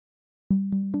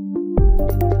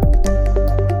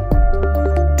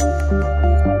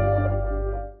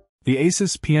The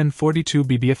ASUS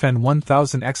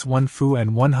PN42-BBFN1000X1FU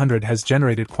N100 has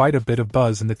generated quite a bit of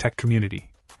buzz in the tech community,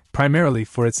 primarily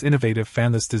for its innovative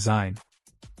fanless design.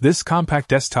 This compact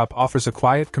desktop offers a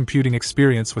quiet computing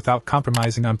experience without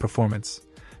compromising on performance,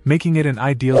 making it an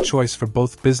ideal choice for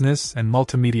both business and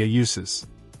multimedia uses.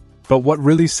 But what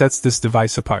really sets this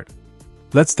device apart?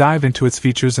 Let's dive into its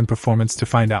features and performance to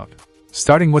find out.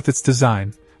 Starting with its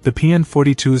design, the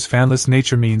PN42's fanless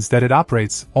nature means that it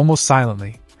operates almost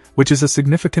silently, which is a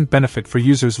significant benefit for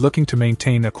users looking to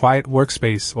maintain a quiet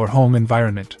workspace or home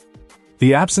environment.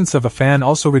 The absence of a fan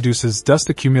also reduces dust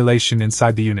accumulation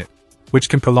inside the unit, which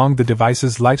can prolong the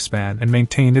device's lifespan and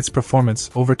maintain its performance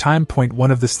over time.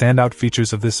 One of the standout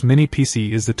features of this mini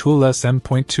PC is the toolless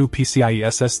M.2 PCIe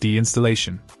SSD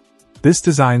installation. This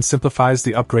design simplifies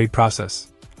the upgrade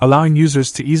process, allowing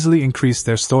users to easily increase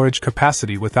their storage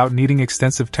capacity without needing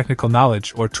extensive technical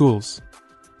knowledge or tools.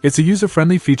 It's a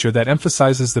user-friendly feature that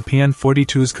emphasizes the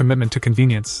PN42's commitment to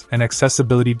convenience and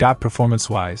accessibility.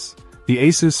 Performance-wise, the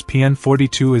ASUS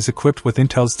PN42 is equipped with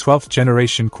Intel's 12th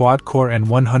generation quad-core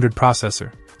N100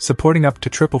 processor, supporting up to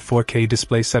triple 4K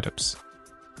display setups.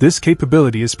 This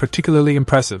capability is particularly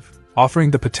impressive, offering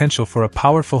the potential for a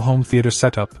powerful home theater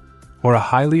setup or a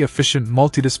highly efficient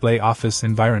multi-display office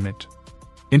environment.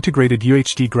 Integrated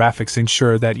UHD graphics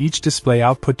ensure that each display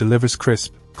output delivers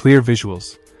crisp, clear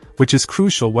visuals, which is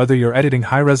crucial whether you're editing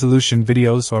high-resolution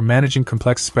videos or managing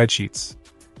complex spreadsheets.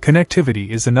 Connectivity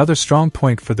is another strong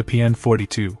point for the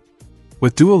PN42.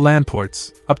 With dual LAN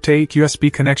ports, up to 8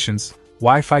 USB connections,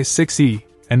 Wi-Fi 6E,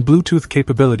 and Bluetooth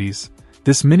capabilities,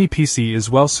 this mini PC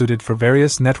is well suited for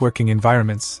various networking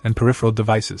environments and peripheral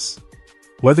devices.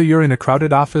 Whether you're in a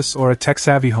crowded office or a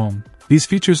tech-savvy home, these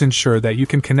features ensure that you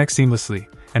can connect seamlessly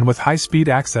and with high-speed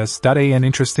access. An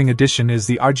interesting addition is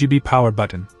the RGB power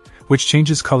button, which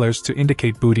changes colors to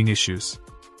indicate booting issues.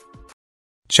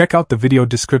 Check out the video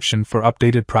description for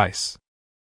updated price.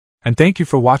 And thank you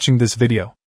for watching this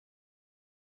video.